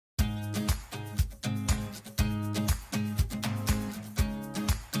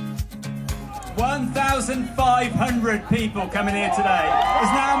1,500 people coming here today.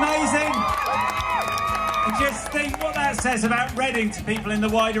 Isn't that amazing? And just think what that says about Reading to people in the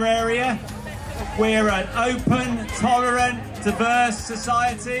wider area. We're an open, tolerant, diverse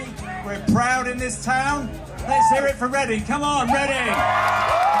society. We're proud in this town. Let's hear it for Reading. Come on, Reading!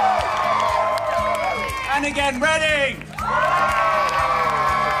 And again, Reading!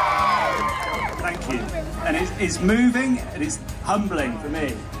 Thank you. And it's moving and it's humbling for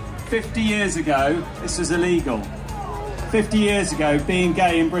me. 50 years ago, this was illegal. 50 years ago, being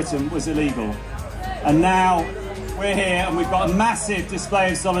gay in Britain was illegal. And now we're here and we've got a massive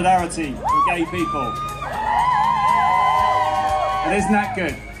display of solidarity for gay people. And isn't that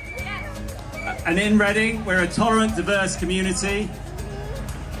good? And in Reading, we're a tolerant, diverse community.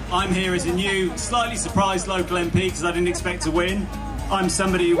 I'm here as a new, slightly surprised local MP because I didn't expect to win. I'm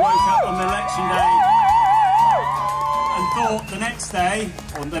somebody who woke up on election day and thought the next day,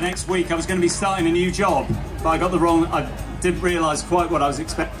 or the next week, I was going to be starting a new job. But I got the wrong, I didn't realise quite what I was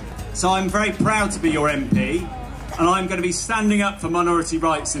expecting. So I'm very proud to be your MP, and I'm going to be standing up for minority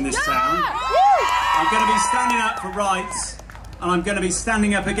rights in this town. I'm going to be standing up for rights, and I'm going to be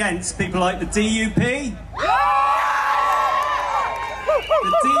standing up against people like the DUP.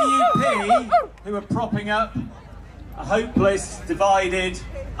 The DUP, who are propping up a hopeless, divided,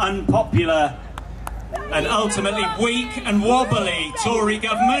 unpopular, and ultimately weak and wobbly Tory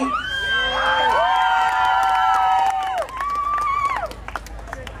government.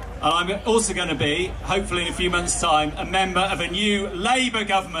 And I'm also going to be, hopefully in a few months' time, a member of a new Labour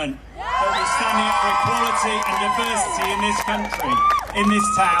government that will be standing up for equality and diversity in this country, in this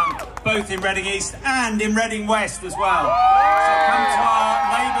town, both in Reading East and in Reading West as well. So come to our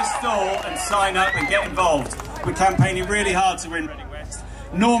Labour store and sign up and get involved. We're campaigning really hard to win Reading West.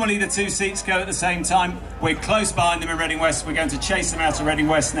 Normally the two seats go at the same time. We're close behind them in Reading West. We're going to chase them out of Reading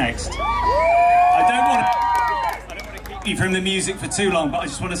West next. I don't want to keep you from the music for too long, but I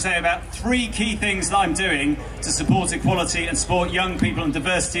just want to say about 3 key things that I'm doing to support equality and support young people and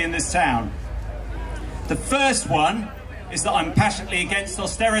diversity in this town. The first one is that I'm passionately against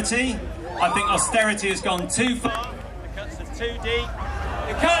austerity. I think austerity has gone too far. The cuts are too deep.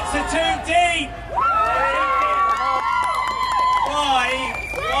 The cuts are too deep!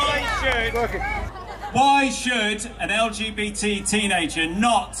 Why should an LGBT teenager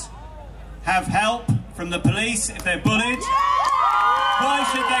not have help from the police if they're bullied? Why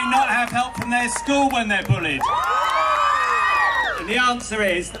should they not have help from their school when they're bullied? And the answer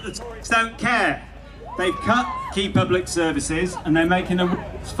is that the Tories don't care. They've cut key public services and they're making them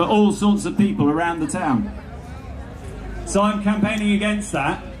for all sorts of people around the town. So I'm campaigning against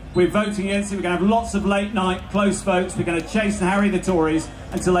that. We're voting against it. We're going to have lots of late night close votes. We're going to chase and harry the Tories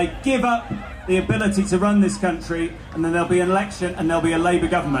until they give up the ability to run this country, and then there'll be an election and there'll be a Labour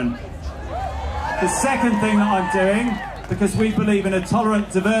government. The second thing that I'm doing, because we believe in a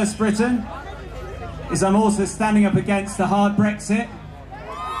tolerant, diverse Britain, is I'm also standing up against a hard Brexit.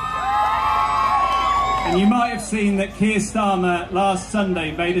 And you might have seen that Keir Starmer last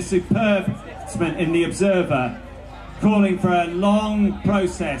Sunday made a superb statement in The Observer, calling for a long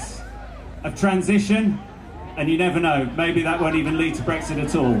process of transition, and you never know, maybe that won't even lead to Brexit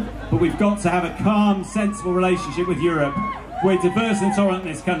at all. But we've got to have a calm, sensible relationship with Europe. We're diverse and tolerant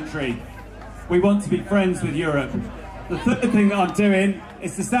in this country. We want to be friends with Europe. The third thing that I'm doing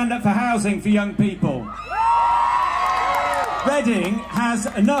is to stand up for housing for young people. Reading has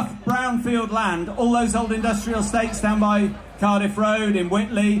enough brownfield land, all those old industrial estates down by Cardiff Road, in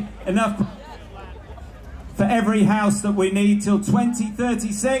Whitley, enough for every house that we need till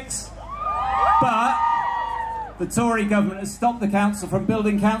 2036. But the Tory government has stopped the council from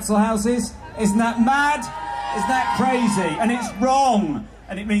building council houses. Isn't that mad? Isn't that crazy? And it's wrong.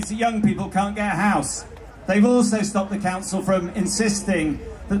 And it means that young people can't get a house. They've also stopped the council from insisting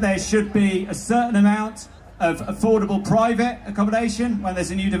that there should be a certain amount of affordable private accommodation when there's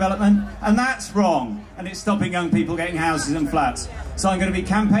a new development, and that's wrong, and it's stopping young people getting houses and flats. So I'm going to be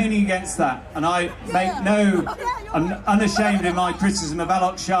campaigning against that, and I'm unashamed in my criticism of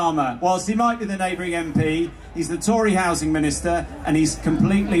Alok Sharma. Whilst he might be the neighbouring MP, he's the Tory housing minister, and he's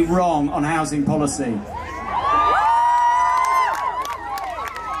completely wrong on housing policy.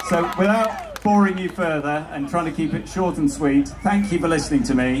 So without boring you further and trying to keep it short and sweet, thank you for listening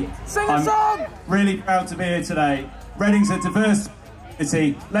to me. Sing a song! Really proud to be here today. Reading's a diverse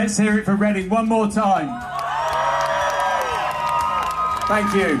city. Let's hear it for Reading one more time.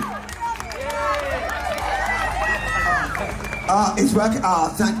 Thank you. It's working.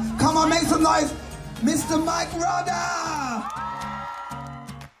 Come on, make some noise. Mr. Matt Rodda!